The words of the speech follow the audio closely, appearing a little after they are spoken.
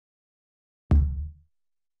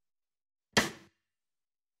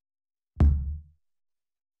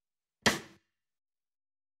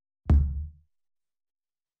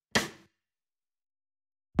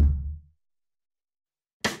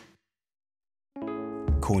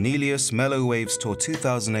Cornelius Mellow Waves Tour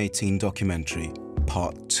 2018 documentary,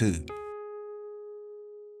 Part 2.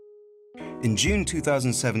 In June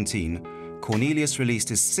 2017, Cornelius released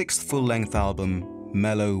his sixth full-length album,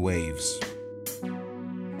 Mellow Waves.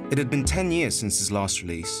 It had been 10 years since his last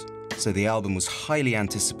release, so the album was highly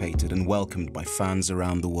anticipated and welcomed by fans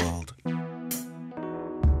around the world.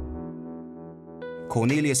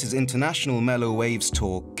 Cornelius's international Mellow Waves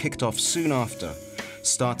tour kicked off soon after,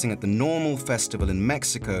 starting at the Normal Festival in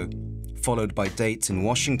Mexico, followed by dates in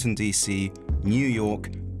Washington, D.C., New York,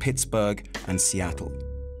 Pittsburgh, and Seattle.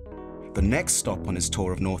 The next stop on his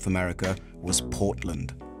tour of North America was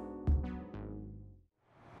Portland.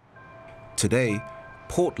 Today,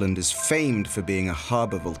 Portland is famed for being a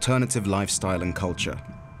hub of alternative lifestyle and culture.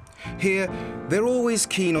 Here, they're always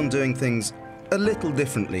keen on doing things a little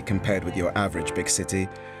differently compared with your average big city,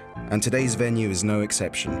 and today's venue is no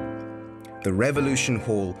exception. The Revolution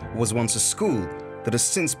Hall was once a school that has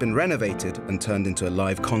since been renovated and turned into a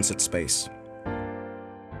live concert space.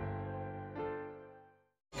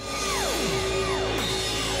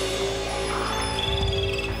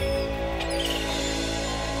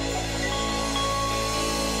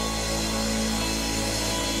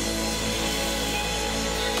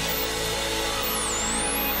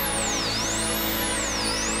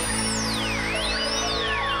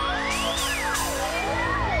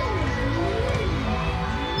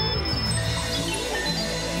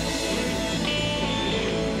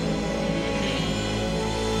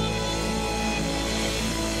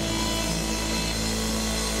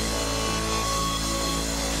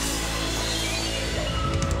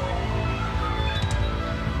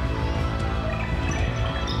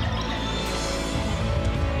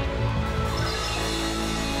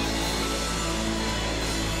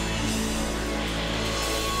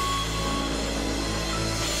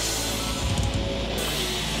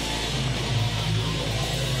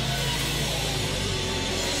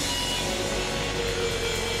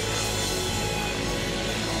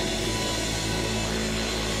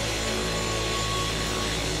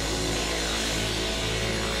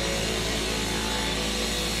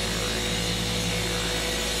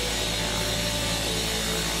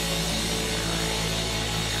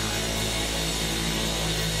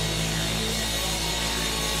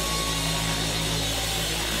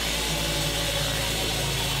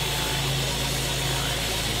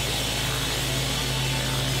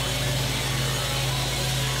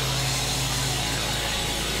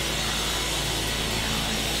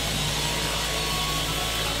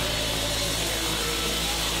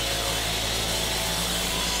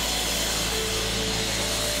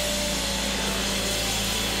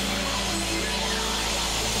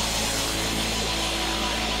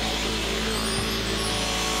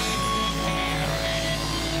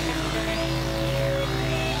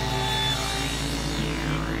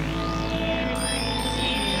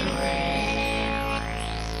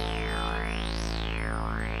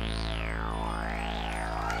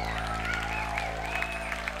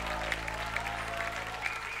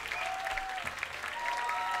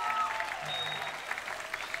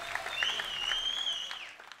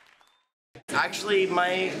 Actually,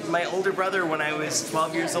 my older brother, when I was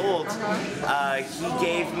 12 years old, he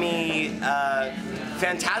gave me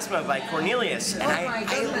Phantasma by Cornelius, and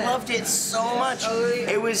I loved it so much.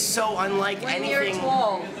 It was so unlike anything. When you're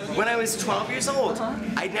 12? When I was 12 years old.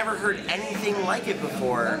 I'd never heard anything like it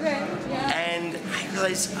before. And I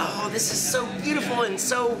realized, oh, this is so beautiful and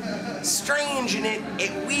so strange, and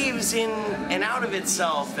it weaves in and out of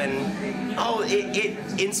itself, and oh, it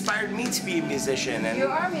inspired me to be a musician. And you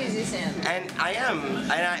are a musician. And I am.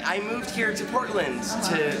 And I moved here to Portland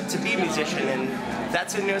to be a musician, and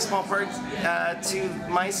that's in no small part to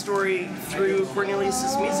my story through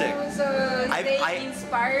Cornelius's music. So they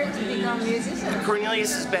inspired to become a musician?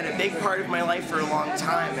 Cornelius has been a big part of my life for a long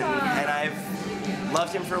time, and I've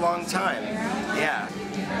loved him for a long time. Yeah,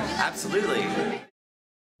 absolutely.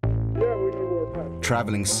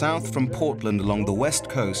 Traveling south from Portland along the west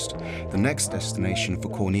coast, the next destination for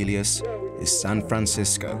Cornelius is San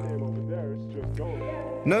Francisco.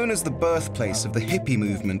 Known as the birthplace of the hippie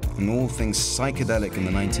movement and all things psychedelic in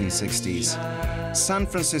the 1960s, San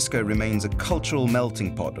Francisco remains a cultural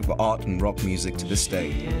melting pot of art and rock music to this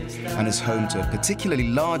day, and is home to a particularly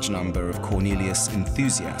large number of Cornelius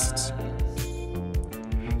enthusiasts.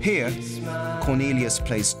 Here, Cornelius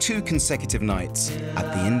plays 2 consecutive nights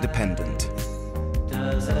at the Independent.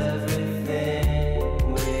 Does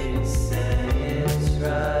everything we say is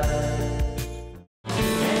right?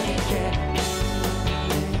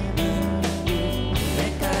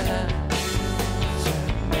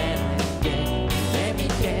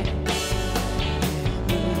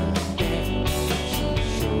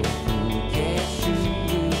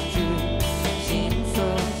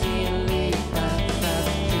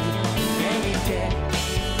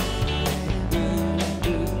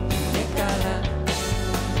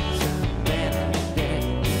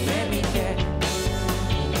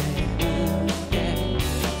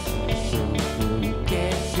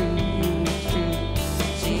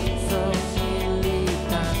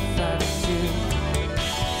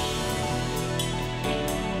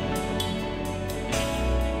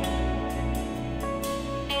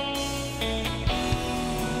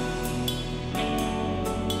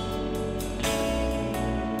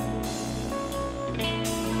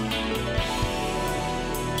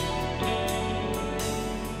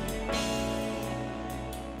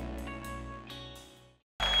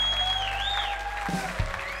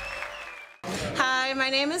 my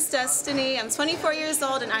name is Destiny. I'm 24 years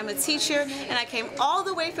old and I'm a teacher, and I came all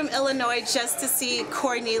the way from Illinois just to see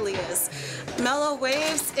Cornelius. Mellow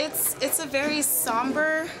Waves, it's a very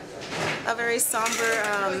somber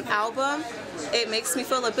album. It makes me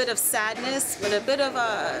feel a bit of sadness, but a bit of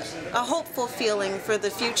a hopeful feeling for the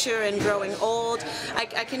future and growing old. I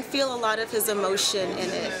can feel a lot of his emotion in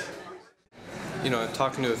it. You know, I'm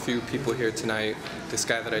talking to a few people here tonight. This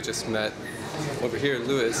guy that I just met over here,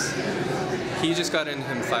 Lewis, he just got into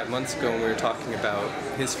him 5 months ago when we were talking about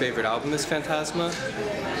his favorite album is Phantasma.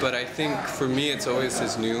 But I think for me it's always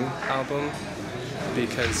his new album,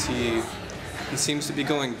 because he seems to be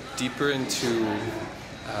going deeper into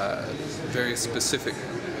very specific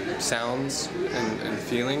sounds and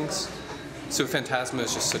feelings. So Phantasma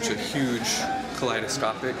is just such a huge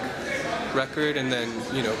kaleidoscopic record, and then,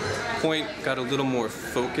 you know, Point got a little more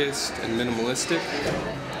focused and minimalistic,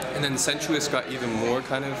 and then Sensuous got even more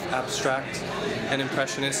kind of abstract and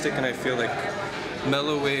impressionistic, and I feel like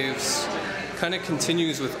Mellow Waves kind of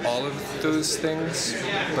continues with all of those things,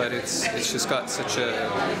 but it's just got such a,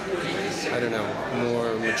 I don't know,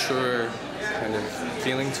 more mature kind of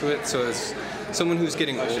feeling to it. So as someone who's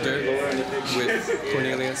getting older with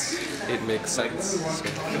Cornelius, it makes sense. So,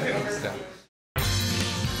 yeah.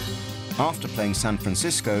 After playing San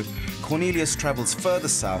Francisco, Cornelius travels further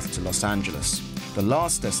south to Los Angeles, the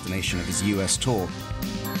last destination of his US tour.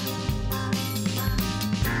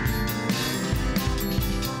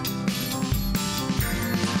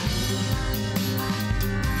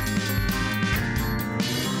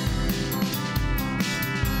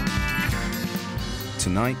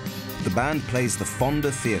 Tonight, the band plays the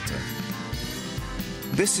Fonda Theatre.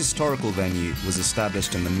 This historical venue was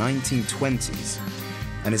established in the 1920s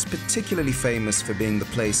and is particularly famous for being the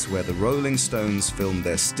place where the Rolling Stones filmed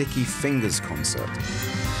their Sticky Fingers concert.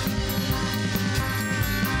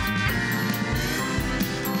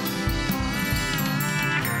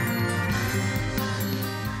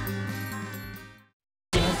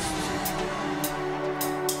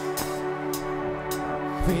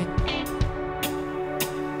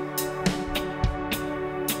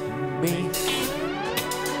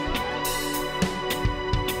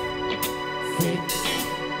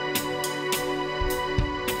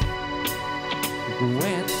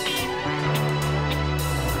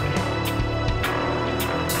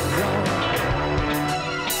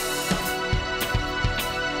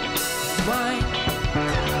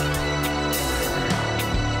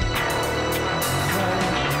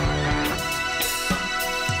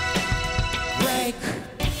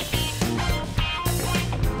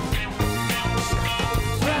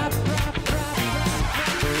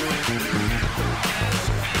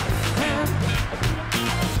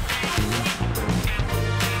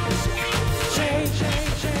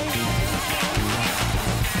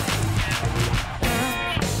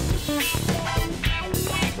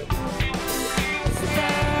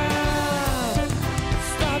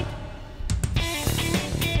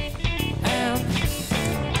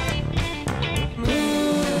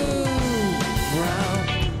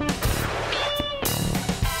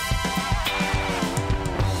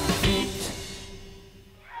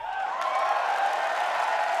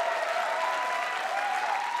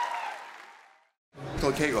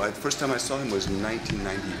 The first time I saw him was in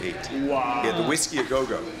 1998. Wow. Yeah, the Whiskey A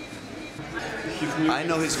Go-Go. I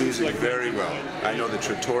know his music very well. I know the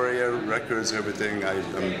Trattoria records, everything. I'm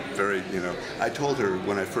very, you know, I told her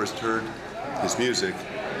when I first heard his music,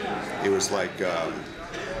 it was like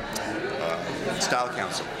Style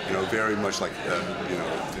Council, you know, very much like, you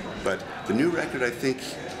know, but the new record I think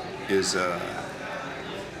is,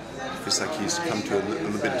 it's like he's come to a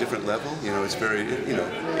little bit different level. You know, it's very, you know,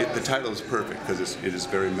 the title is perfect because it is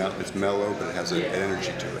very it's mellow, but it has an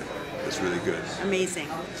energy to it. It's really good. Amazing.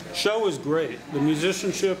 Show is great. The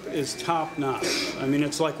musicianship is top notch. I mean,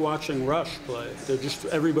 it's like watching Rush play. They're just,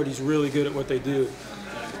 everybody's really good at what they do.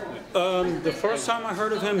 The first time I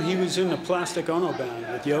heard of him, he was in the Plastic Ono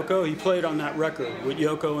band with Yoko. He played on that record with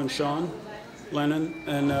Yoko and Sean Lennon,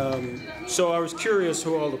 and so I was curious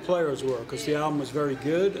who all the players were, because the album was very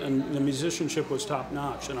good and the musicianship was top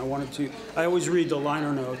notch, and I always read the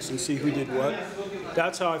liner notes and see who did what.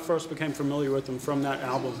 That's how I first became familiar with him, from that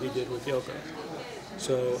album he did with Yoko.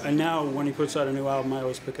 So, and now when he puts out a new album, I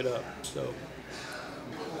always pick it up, so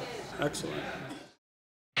excellent.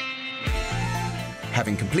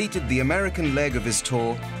 Having completed the American leg of his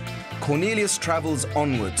tour, Cornelius travels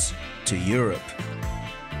onwards to Europe.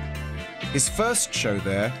 His first show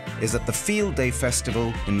there is at the Field Day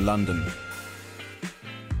Festival in London.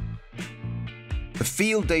 The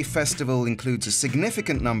Field Day Festival includes a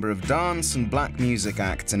significant number of dance and black music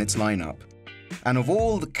acts in its lineup. And of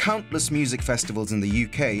all the countless music festivals in the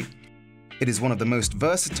UK, it is one of the most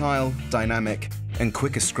versatile, dynamic, and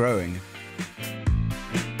quickest growing.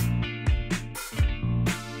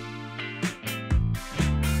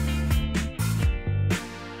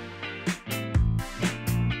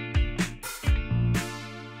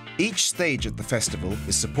 Each stage at the festival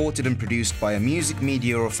is supported and produced by a music,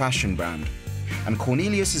 media, or fashion brand, and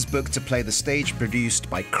Cornelius is booked to play the stage produced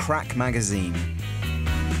by Crack magazine.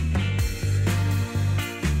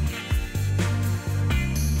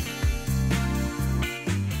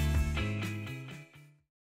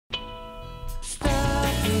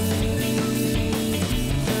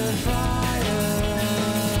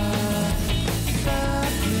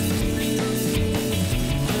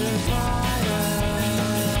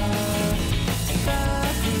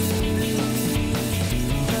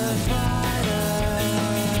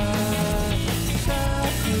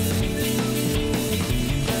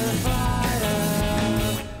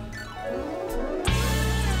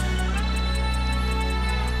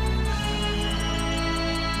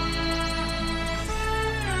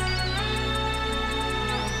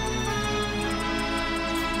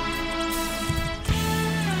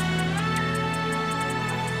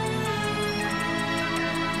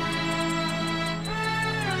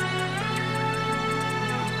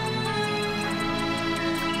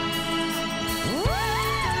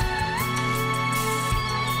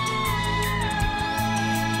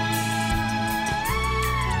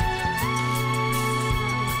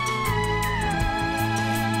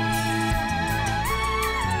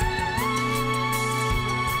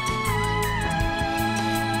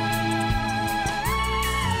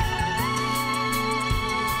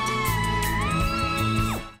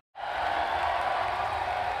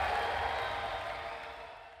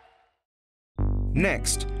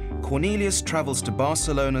 Next, Cornelius travels to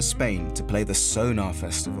Barcelona, Spain to play the Sonar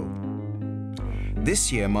Festival.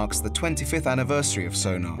 This year marks the 25th anniversary of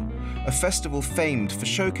Sonar, a festival famed for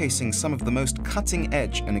showcasing some of the most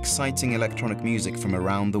cutting-edge and exciting electronic music from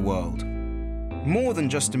around the world. More than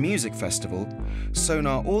just a music festival,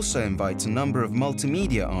 Sonar also invites a number of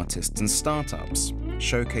multimedia artists and startups,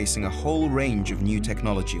 showcasing a whole range of new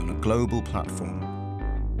technology on a global platform.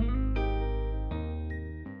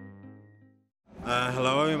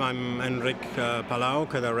 Hello, I'm Enric Palau,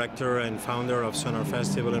 co-director and founder of Sonar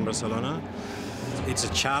Festival in Barcelona. It's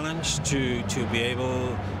a challenge to be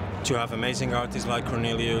able to have amazing artists like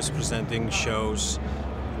Cornelius presenting shows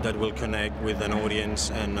that will connect with an audience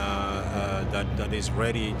and that is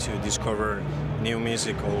ready to discover new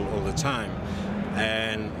music all the time.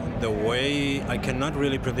 And the way I cannot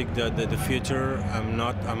really predict the future,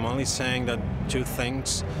 I'm only saying that two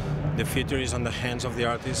things. The future is on the hands of the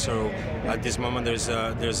artist. So at this moment, there's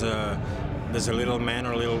a little man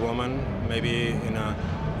or a little woman, maybe in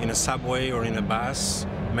a subway or in a bus,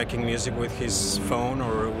 making music with his phone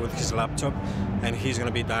or with his laptop, and he's going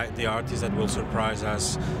to be the artist that will surprise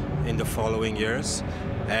us in the following years.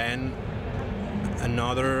 And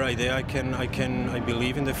another idea, I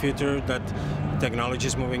believe in the future that technology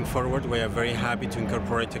is moving forward. We are very happy to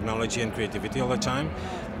incorporate technology and creativity all the time,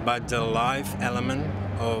 but the live element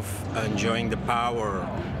of enjoying the power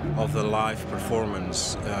of the live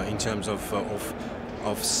performance in terms of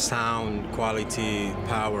sound quality,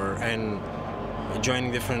 power, and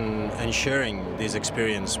joining different and sharing this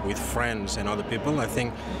experience with friends and other people. I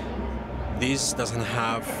think this doesn't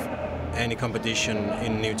have any competition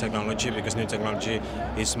in new technology, because new technology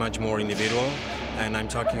is much more individual, and I'm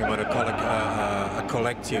talking about a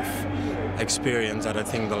collective experience that I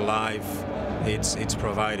think the live it's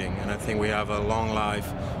providing, and I think we have a long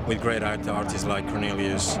life with great artists like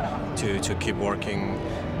Cornelius to keep working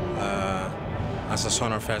as a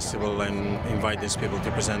Sonar Festival and invite these people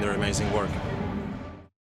to present their amazing work.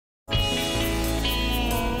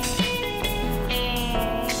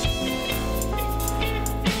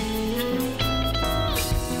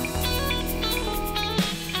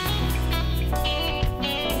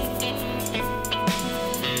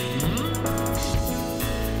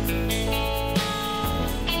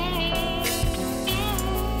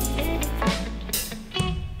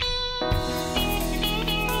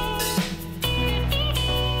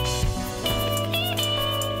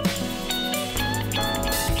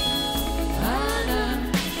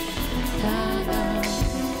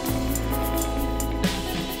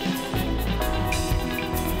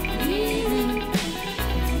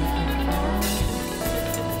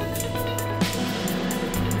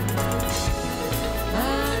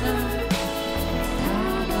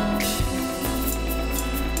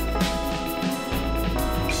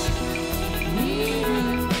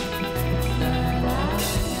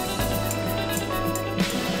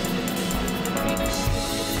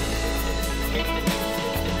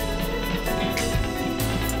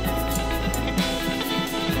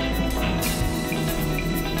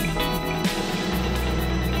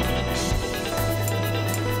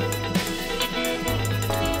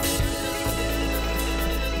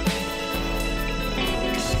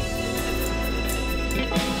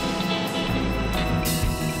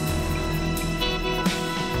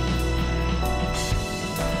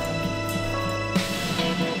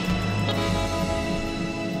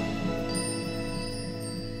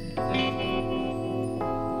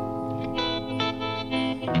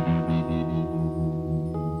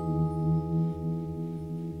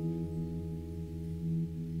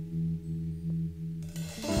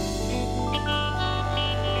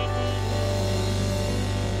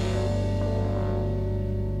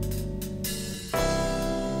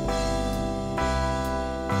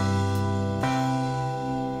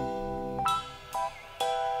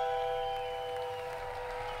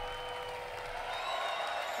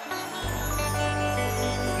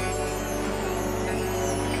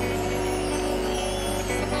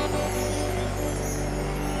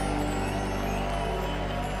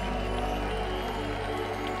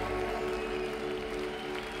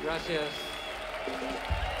 Gracias.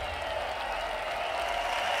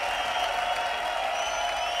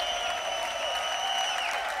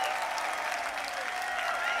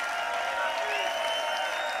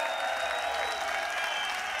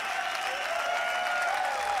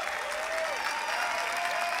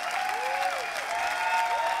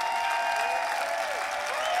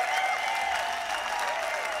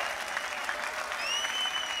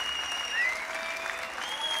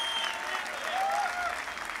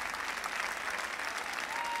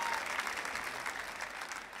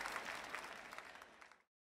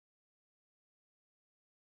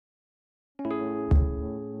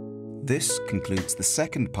 This concludes the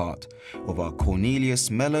second part of our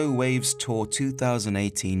Cornelius Mellow Waves Tour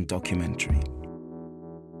 2018 documentary.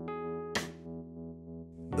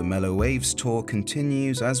 The Mellow Waves Tour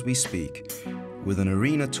continues as we speak, with an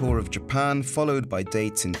arena tour of Japan followed by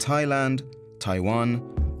dates in Thailand,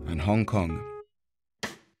 Taiwan, and Hong Kong.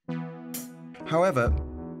 However,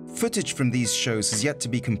 footage from these shows has yet to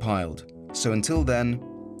be compiled, so until then,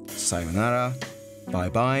 sayonara,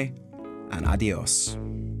 bye-bye, and adios.